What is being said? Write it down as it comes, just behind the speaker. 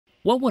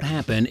What would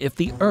happen if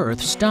the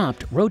Earth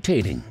stopped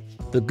rotating?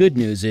 The good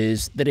news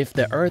is that if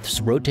the Earth's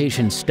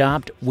rotation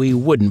stopped, we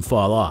wouldn't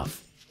fall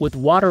off. With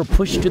water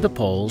pushed to the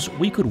poles,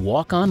 we could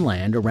walk on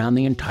land around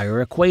the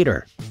entire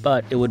equator,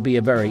 but it would be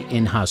a very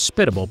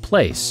inhospitable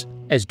place.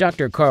 As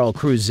Dr. Carl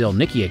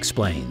Kruse-Zelnicki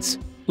explains,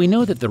 we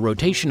know that the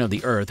rotation of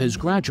the Earth is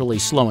gradually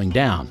slowing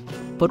down.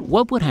 But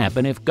what would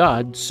happen if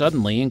God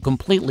suddenly and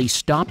completely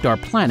stopped our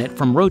planet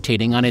from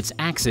rotating on its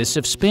axis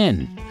of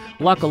spin?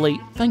 Luckily,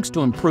 thanks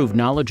to improved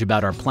knowledge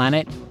about our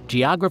planet,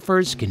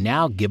 geographers can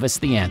now give us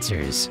the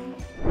answers.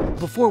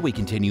 Before we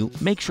continue,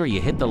 make sure you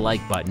hit the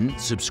like button,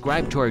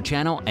 subscribe to our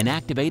channel, and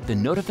activate the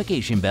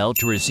notification bell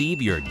to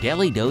receive your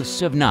daily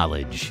dose of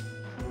knowledge.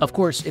 Of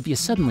course, if you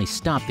suddenly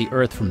stop the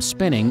Earth from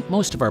spinning,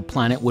 most of our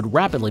planet would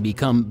rapidly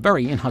become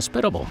very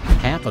inhospitable.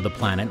 Half of the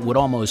planet would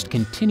almost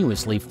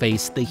continuously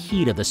face the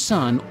heat of the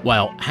sun,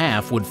 while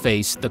half would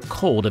face the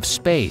cold of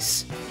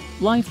space.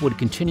 Life would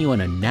continue in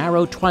a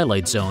narrow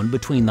twilight zone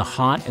between the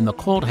hot and the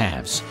cold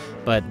halves,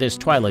 but this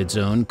twilight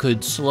zone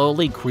could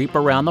slowly creep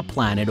around the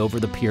planet over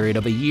the period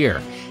of a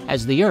year,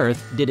 as the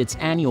Earth did its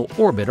annual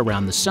orbit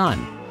around the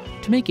sun.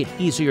 To make it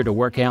easier to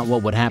work out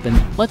what would happen,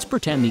 let's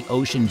pretend the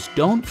oceans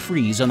don't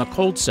freeze on the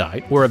cold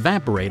side or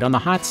evaporate on the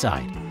hot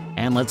side.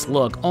 And let's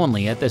look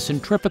only at the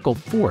centrifugal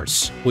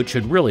force, which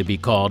should really be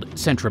called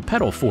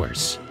centripetal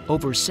force.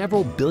 Over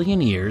several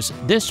billion years,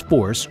 this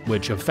force,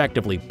 which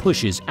effectively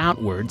pushes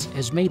outwards,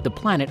 has made the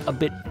planet a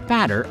bit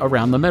fatter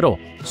around the middle.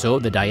 So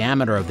the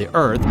diameter of the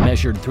Earth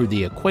measured through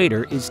the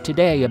equator is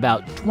today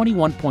about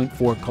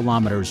 21.4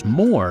 kilometers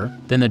more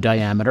than the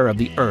diameter of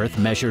the Earth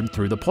measured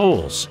through the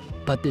poles.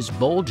 But this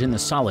bulge in the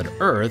solid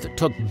Earth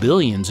took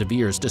billions of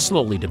years to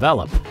slowly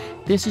develop.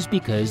 This is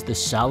because the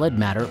solid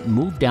matter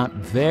moved out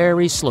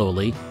very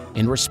slowly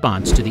in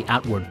response to the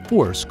outward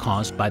force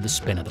caused by the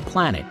spin of the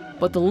planet.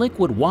 But the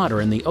liquid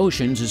water in the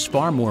oceans is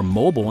far more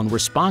mobile and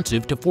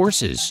responsive to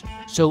forces.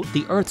 So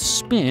the Earth's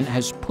spin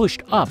has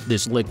pushed up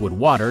this liquid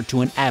water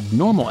to an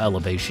abnormal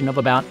elevation of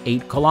about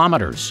 8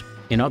 kilometers.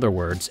 In other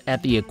words,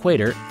 at the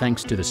equator,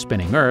 thanks to the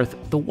spinning Earth,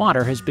 the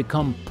water has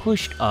become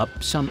pushed up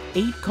some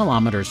 8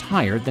 kilometers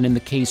higher than in the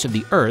case of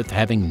the Earth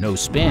having no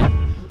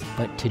spin.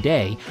 But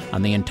today,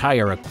 on the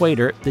entire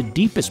equator, the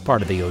deepest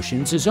part of the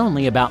oceans is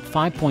only about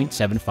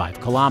 5.75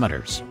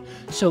 kilometers.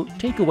 So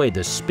take away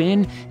the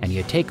spin and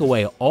you take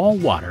away all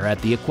water at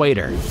the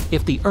equator.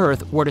 If the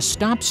Earth were to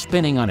stop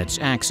spinning on its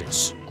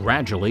axis,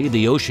 gradually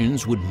the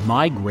oceans would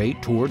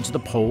migrate towards the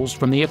poles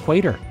from the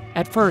equator.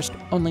 At first,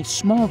 only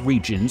small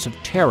regions of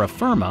terra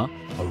firma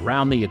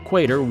around the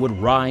equator would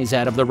rise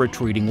out of the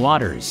retreating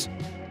waters.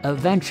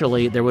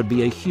 Eventually, there would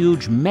be a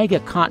huge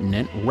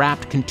megacontinent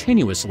wrapped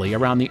continuously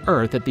around the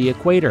Earth at the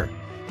equator.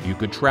 You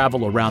could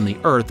travel around the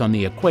Earth on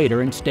the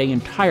equator and stay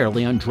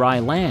entirely on dry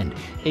land,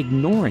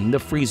 ignoring the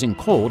freezing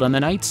cold on the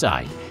night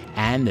side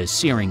and the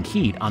searing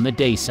heat on the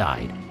day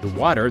side. The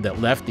water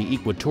that left the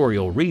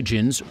equatorial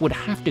regions would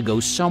have to go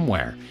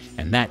somewhere,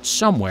 and that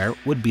somewhere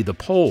would be the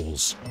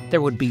poles.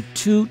 There would be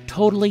two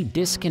totally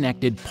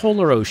disconnected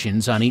polar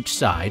oceans on each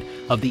side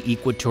of the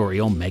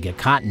equatorial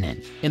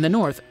megacontinent. In the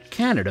north,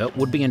 Canada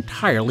would be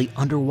entirely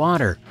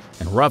underwater,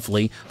 and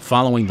roughly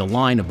following the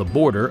line of the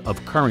border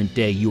of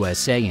current-day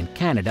USA and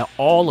Canada,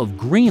 all of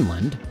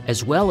Greenland,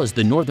 as well as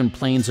the northern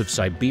plains of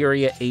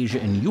Siberia,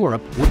 Asia, and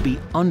Europe would be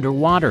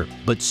underwater,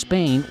 but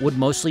Spain would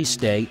mostly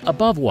stay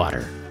above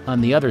water. On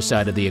the other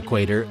side of the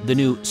equator, the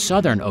new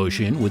Southern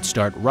Ocean would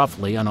start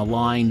roughly on a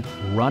line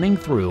running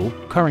through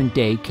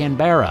current-day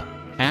Canberra.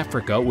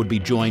 Africa would be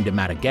joined to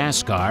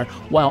Madagascar,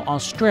 while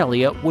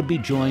Australia would be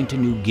joined to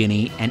New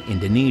Guinea and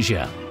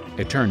Indonesia.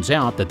 It turns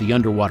out that the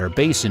underwater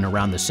basin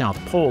around the South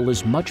Pole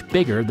is much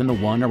bigger than the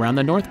one around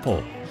the North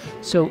Pole.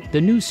 So the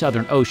new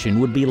Southern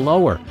Ocean would be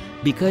lower.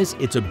 Because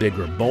it's a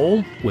bigger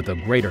bowl with a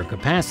greater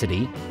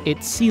capacity,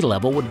 its sea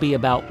level would be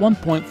about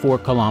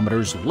 1.4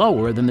 kilometers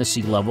lower than the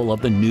sea level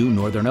of the new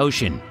Northern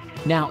Ocean.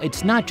 Now,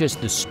 it's not just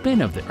the spin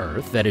of the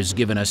Earth that has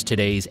given us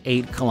today's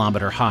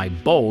 8-kilometer-high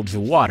bulge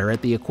of water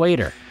at the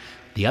equator.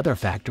 The other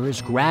factor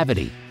is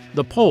gravity.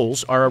 The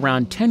poles are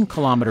around 10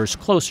 kilometers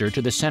closer to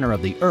the center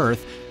of the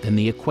Earth than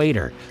the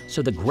equator,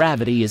 so the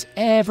gravity is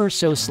ever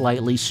so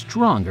slightly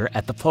stronger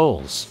at the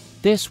poles.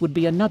 This would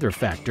be another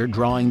factor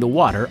drawing the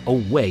water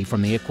away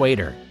from the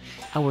equator.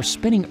 Our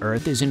spinning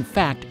Earth is in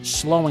fact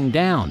slowing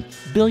down.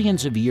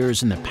 Billions of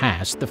years in the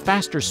past, the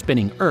faster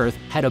spinning Earth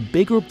had a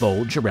bigger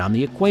bulge around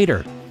the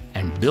equator.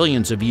 And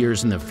billions of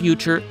years in the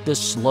future, the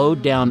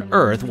slowed down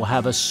Earth will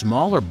have a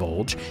smaller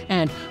bulge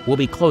and will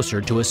be closer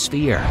to a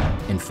sphere.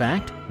 In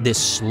fact, this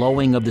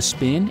slowing of the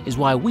spin is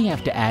why we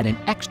have to add an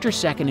extra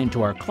second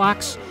into our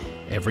clocks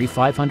every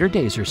 500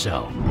 days or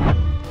so.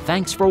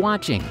 Thanks for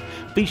watching.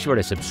 Be sure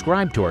to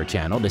subscribe to our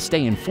channel to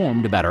stay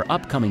informed about our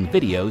upcoming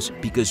videos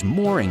because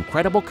more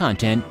incredible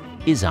content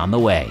is on the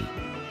way.